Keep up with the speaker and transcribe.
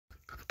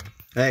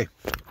Hey,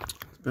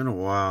 it's been a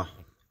while.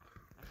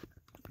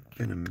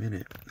 Been a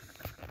minute.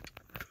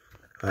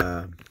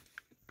 Sorry,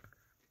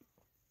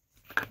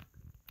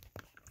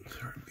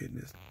 I'm getting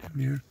this in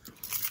here.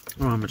 I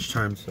don't have much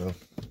time, so.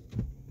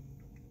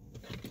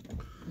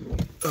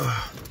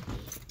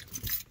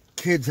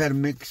 Kids had a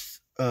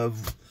mix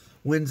of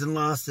wins and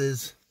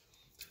losses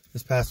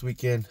this past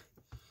weekend.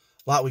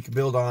 A lot we could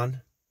build on.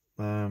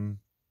 I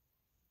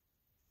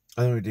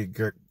think we did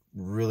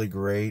really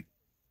great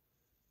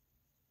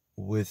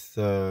with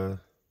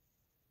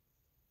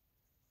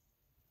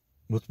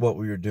what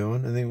we were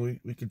doing. I think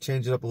we could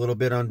change it up a little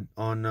bit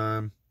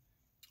on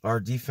our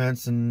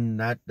defense,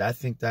 and I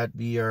think that'd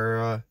be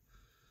our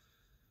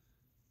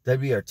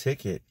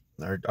ticket.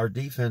 Our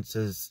defense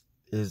is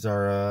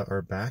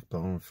our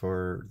backbone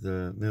for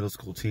the middle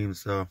school team.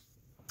 So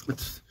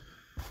it's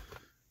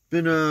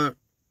been not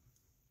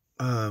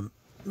a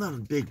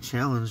big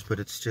challenge, but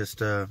it's just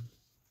the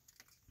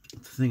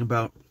thing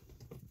about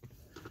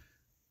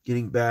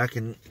getting back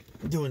and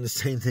doing the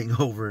same thing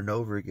over and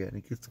over again.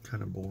 It gets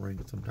kind of boring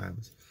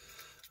sometimes.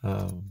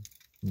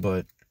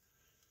 But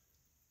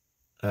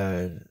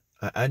I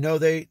know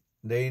they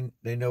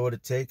know what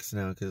it takes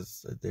now,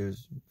 because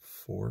there's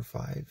 4 or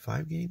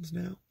 5 games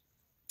now.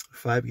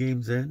 5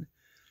 games in.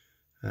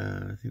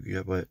 I think we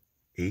got, what,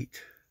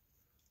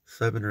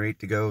 7 or 8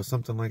 to go,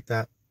 something like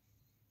that.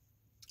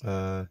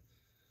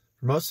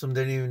 Most of them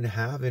didn't even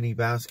have any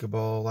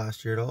basketball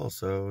last year at all,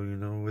 so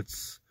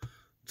it's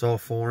all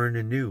foreign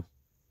and new,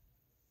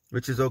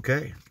 which is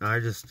okay.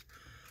 I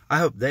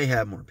hope they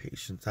have more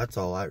patience. That's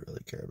all I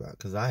really care about,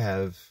 because I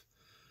have,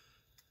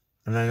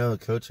 and I know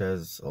the coach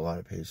has a lot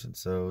of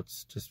patience. So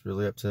it's just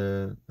really up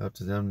to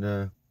them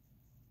to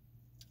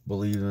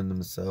believe in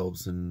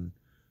themselves and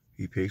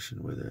be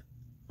patient with it.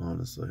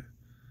 Honestly,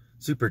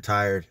 super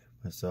tired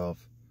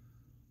myself.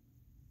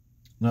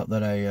 Not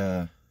that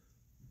I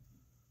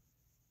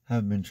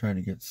haven't been trying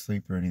to get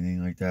sleep or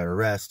anything like that, or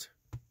rest.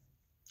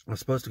 I was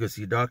supposed to go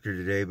see a doctor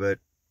today, but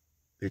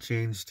they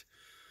changed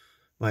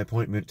my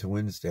appointment to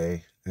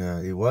Wednesday.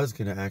 It was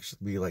going to actually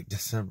be like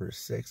December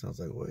 6th. I was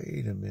like,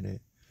 wait a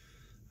minute.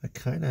 I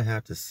kind of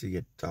have to see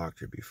a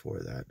doctor before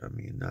that. I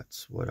mean,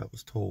 that's what I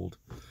was told.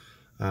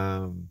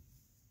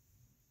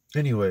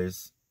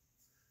 Anyways,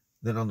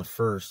 then on the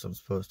 1st, I'm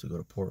supposed to go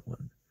to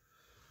Portland.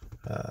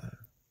 I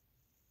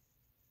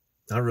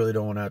really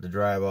don't want to have to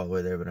drive all the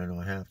way there, but I know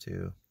I have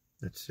to.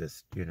 It's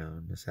just,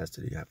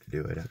 necessity. You have to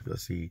do it. I have to go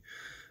see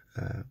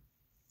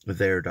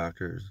their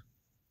doctors.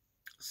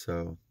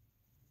 So,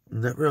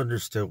 never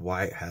understood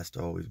why it has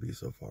to always be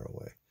so far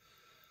away.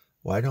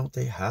 Why don't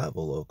they have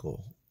a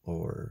local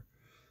or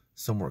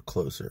somewhere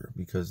closer?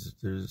 Because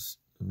there's,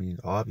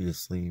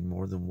 obviously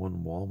more than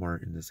one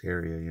Walmart in this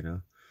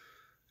area,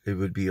 It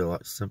would be a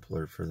lot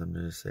simpler for them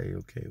to say,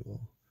 okay,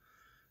 well,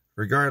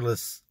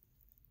 regardless,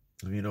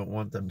 if you don't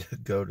want them to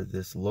go to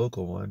this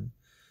local one,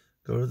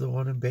 go to the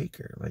one in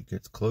Baker. Like,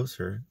 it's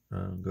closer.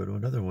 Go to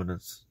another one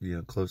that's,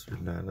 closer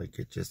than that. Like,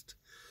 it just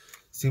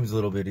seems a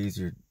little bit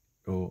easier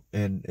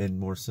and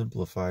more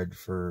simplified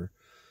for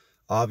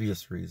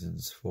obvious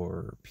reasons,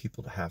 for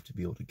people to have to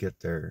be able to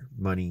get their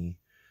money,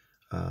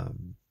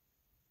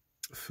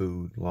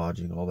 food,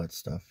 lodging, all that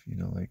stuff,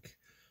 like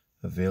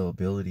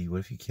availability. What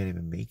if you can't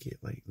even make it?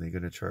 Like, they're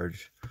going to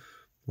charge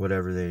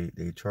whatever they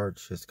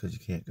charge just because you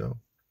can't go.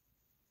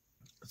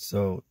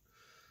 So,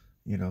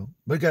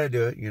 but got to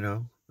do it,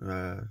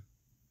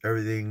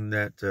 everything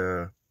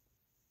that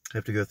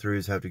have to go through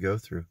is have to go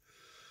through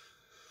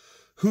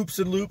hoops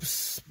and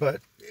loops,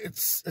 but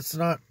it's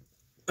not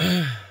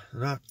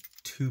not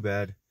too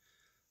bad.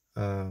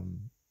 I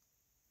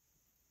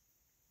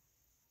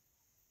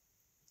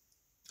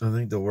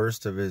think the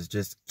worst of it is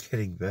just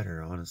getting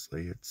better.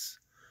 Honestly, it's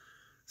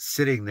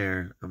sitting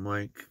there. I'm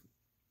like,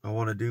 I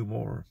want to do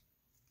more.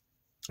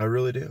 I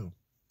really do.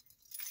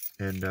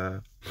 And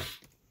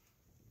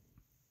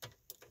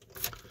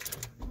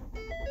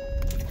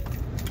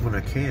when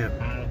I can't,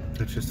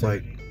 it's just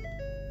like,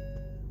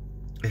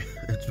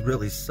 it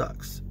really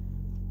sucks.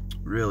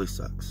 Really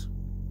sucks.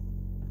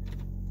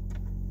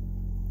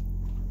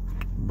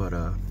 But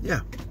yeah.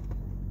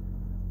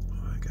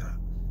 Oh, I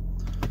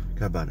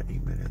got about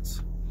 8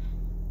 minutes.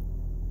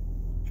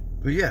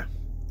 But yeah,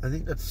 I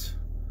think that's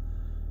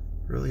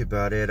really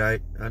about it.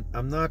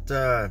 I'm not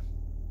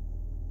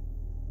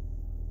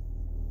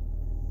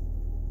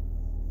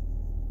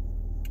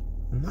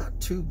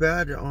too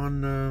bad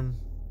on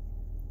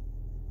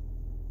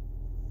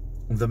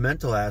the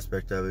mental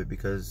aspect of it,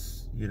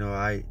 because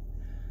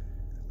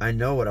I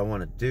know what I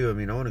want to do. I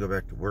want to go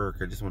back to work.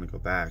 I just want to go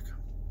back.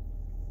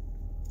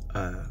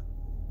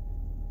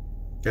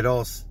 It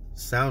all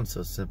sounds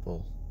so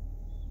simple,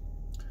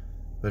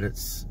 but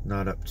it's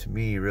not up to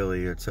me,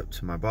 really. It's up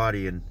to my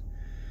body, and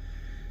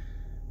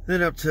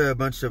then up to a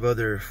bunch of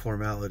other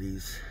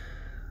formalities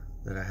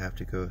that I have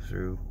to go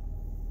through.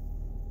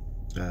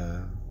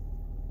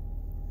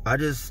 I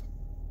just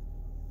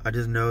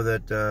know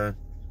that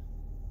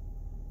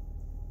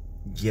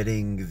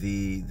getting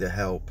the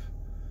help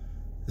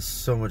is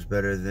so much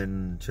better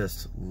than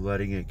just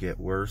letting it get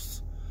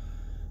worse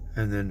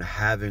and then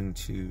having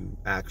to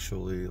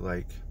actually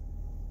like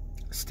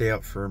stay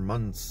up for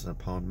months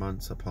upon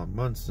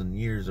months and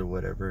years or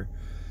whatever,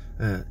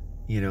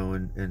 you know,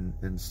 and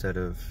instead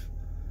of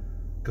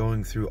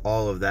going through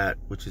all of that,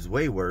 which is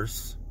way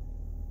worse.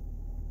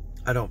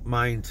 I don't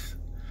mind.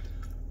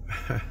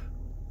 I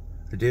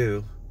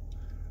do,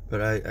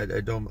 but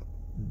I don't.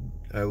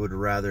 I would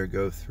rather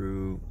go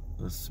through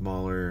a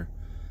smaller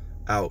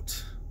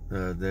out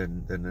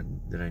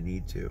than I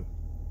need to.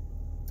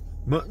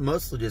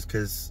 Mostly just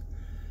because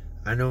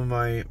I know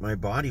my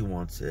body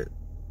wants it.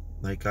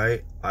 Like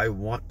I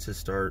want to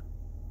start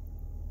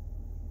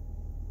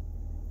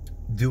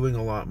doing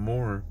a lot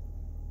more,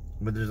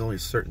 but there's only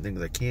certain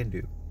things I can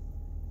do.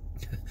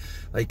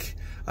 Like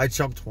I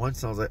jumped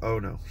once and I was like, oh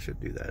no,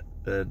 shouldn't do that.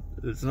 And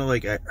it's not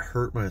like I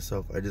hurt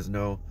myself. I just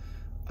know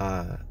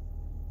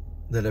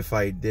that if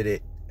I did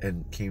it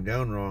and came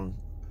down wrong,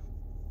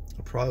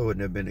 it probably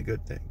wouldn't have been a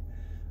good thing.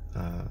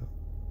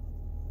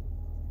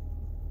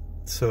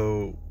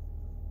 So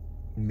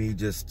me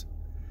just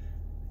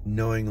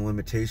knowing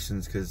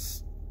limitations,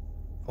 because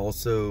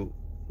also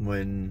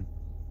when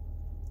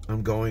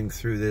I'm going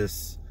through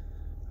this,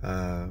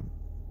 when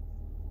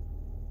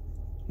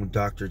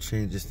doctor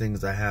changes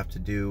things I have to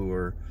do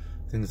or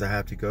things I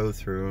have to go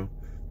through,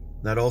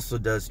 that also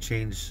does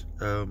change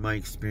my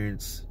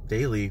experience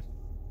daily,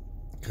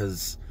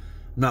 because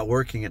I'm not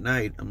working at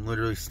night. I'm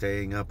literally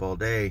staying up all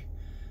day,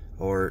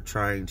 or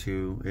trying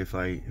to, if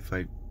I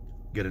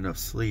get enough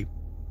sleep.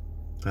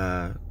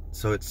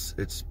 So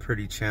it's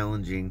pretty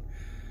challenging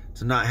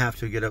to not have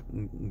to get up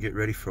and get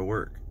ready for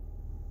work.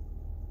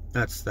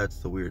 That's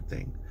the weird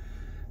thing.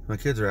 My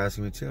kids are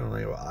asking me too. I'm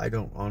like, well, I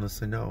don't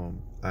honestly know.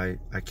 I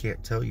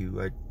can't tell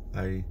you.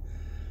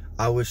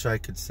 I wish I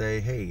could say,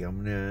 hey,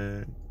 I'm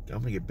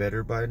gonna get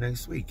better by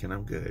next week and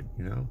I'm good,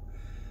 you know.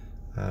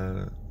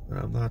 But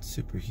I'm not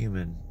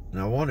superhuman,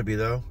 and I want to be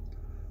though.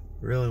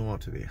 Really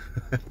want to be.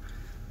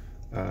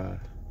 But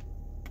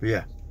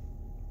yeah,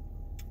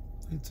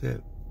 that's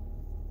it.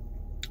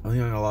 I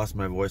think I lost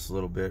my voice a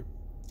little bit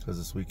because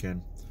this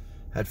weekend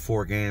had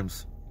 4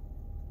 games.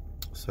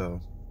 So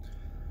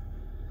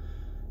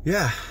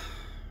yeah,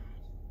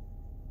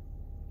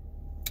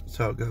 that's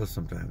how it goes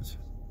sometimes.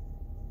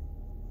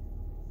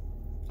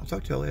 I'll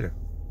talk to y'all later.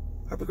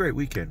 Have a great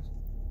weekend.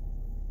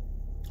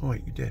 Oh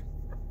wait, you did.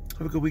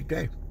 Have a good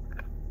weekday.